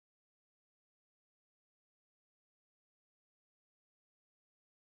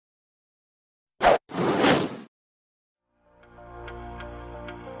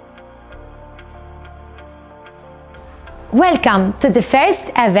Welcome to the first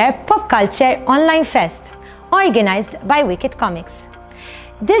ever Pop Culture Online Fest, organized by Wicked Comics.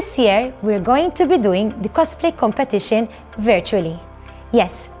 This year, we're going to be doing the cosplay competition virtually.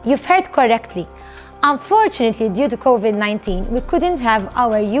 Yes, you've heard correctly. Unfortunately, due to COVID-19, we couldn't have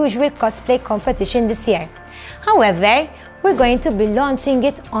our usual cosplay competition this year. However, we're going to be launching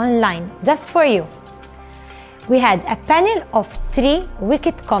it online, just for you. We had a panel of 3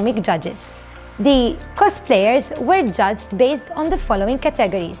 Wicked Comic judges. The cosplayers were judged based on the following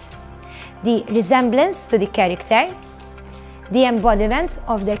categories: the resemblance to the character, the embodiment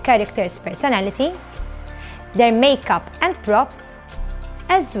of their character's personality, their makeup and props,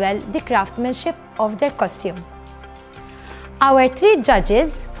 as well the craftsmanship of their costume. Our 3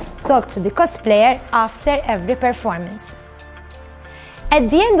 judges talked to the cosplayer after every performance.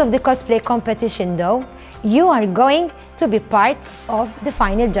 At the end of the cosplay competition though, you are going to be part of the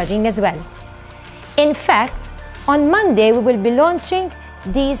final judging as well. In fact, on Monday we will be launching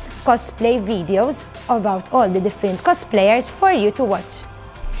these cosplay videos about all the different cosplayers for you to watch.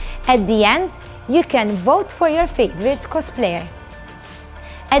 At the end, you can vote for your favorite cosplayer.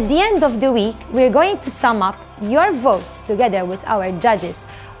 At the end of the week, we're going to sum up your votes together with our judges,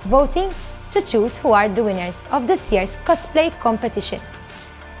 voting to choose who are the winners of this year's cosplay competition.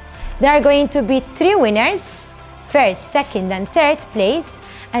 There are going to be 3 winners, first, second and third place,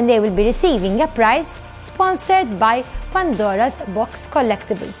 and they will be receiving a prize sponsored by Pandora's Box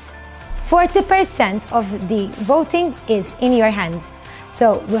Collectibles. 40% of the voting is in your hand.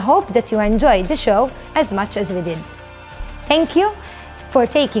 So we hope that you enjoyed the show as much as we did. Thank you for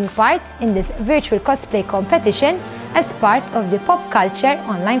taking part in this virtual cosplay competition as part of the Pop Culture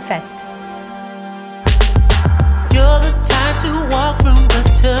Online Fest. You're the type to walk from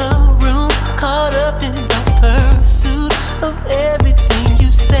room to room, caught up in the pursuit of everything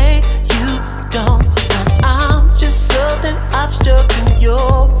you say you don't want. I'm just something obstructing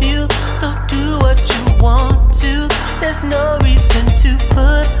your view, so do what you want to. There's no reason to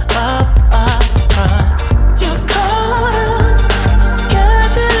put up a front. You're caught up,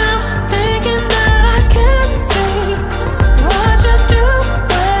 catching up, thinking that I can't see what you're doing.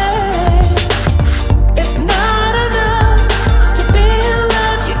 It's not enough to be in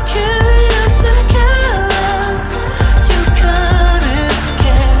love. You're curious and careless. You couldn't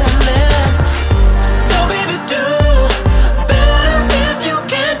care less. So baby, do better. If you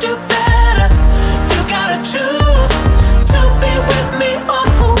can't do better, you gotta choose to be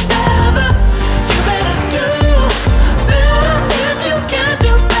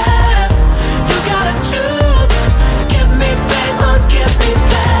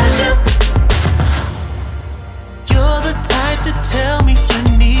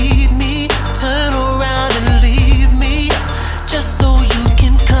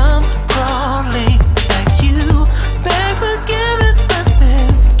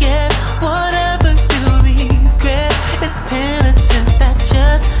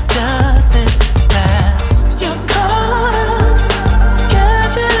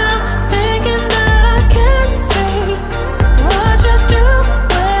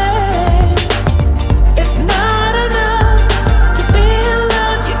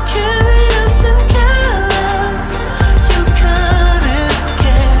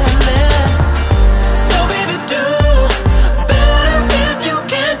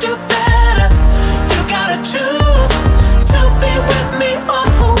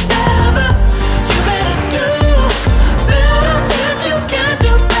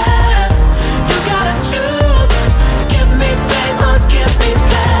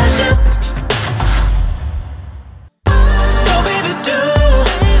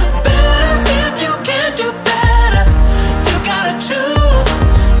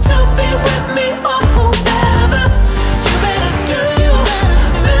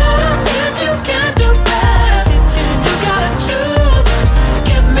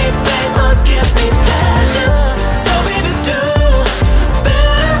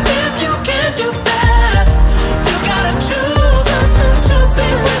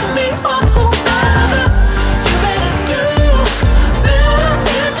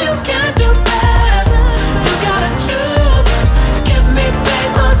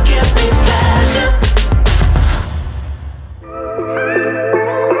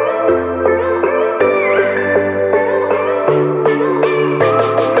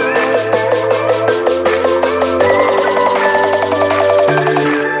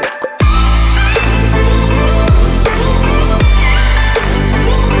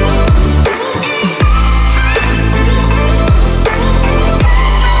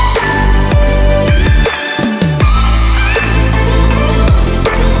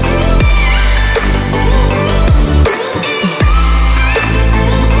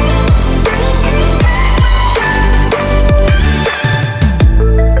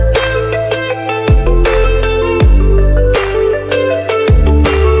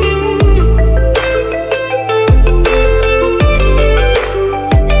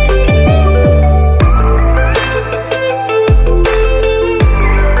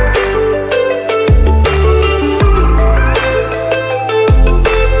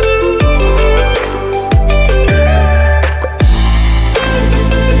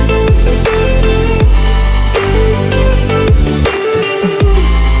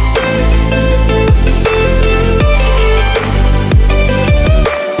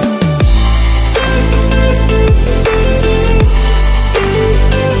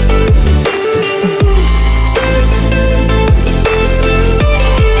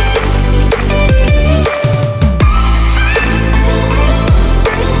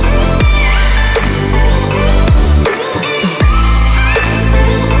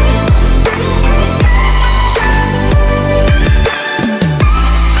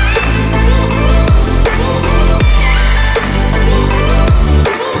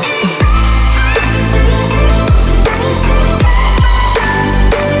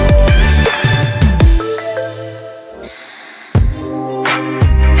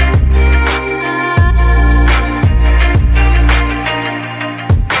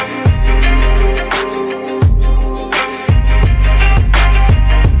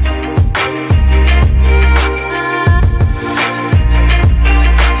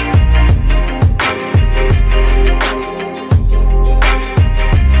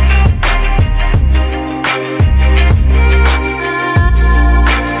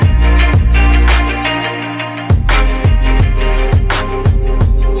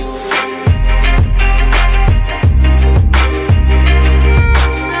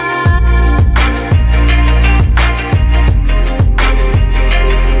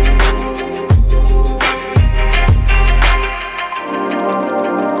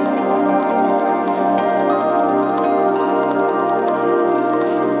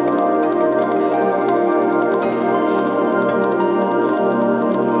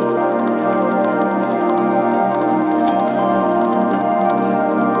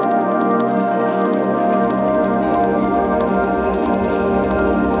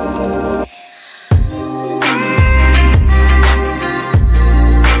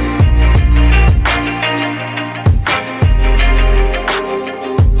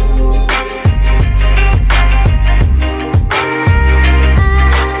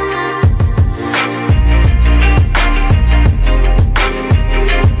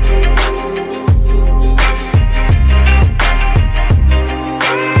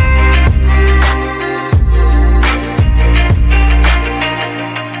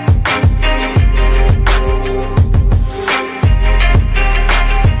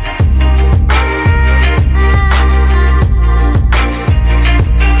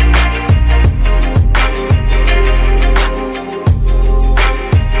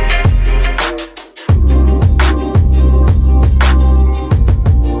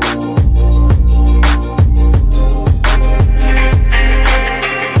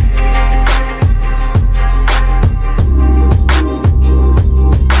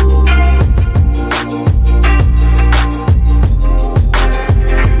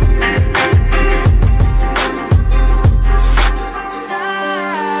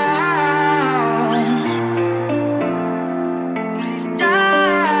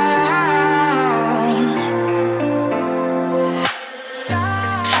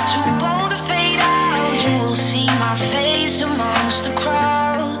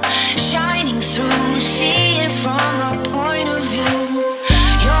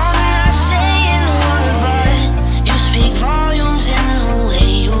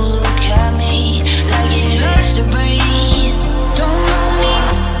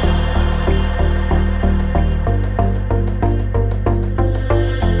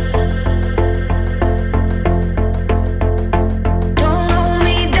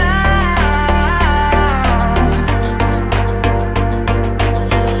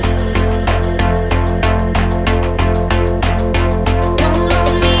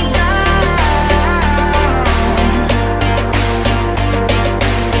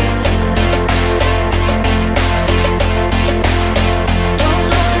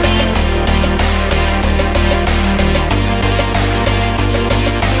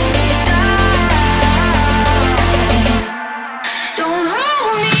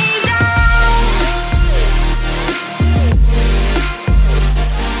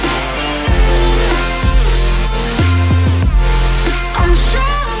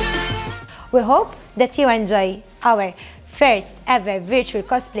We hope that you enjoy our first ever virtual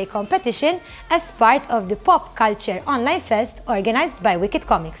cosplay competition as part of the Pop Culture Online Fest organized by Wicked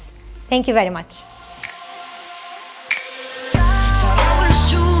Comics. Thank you very much. Thought I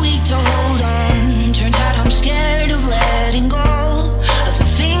was too weak to hold on. Turns out I'm scared of letting go.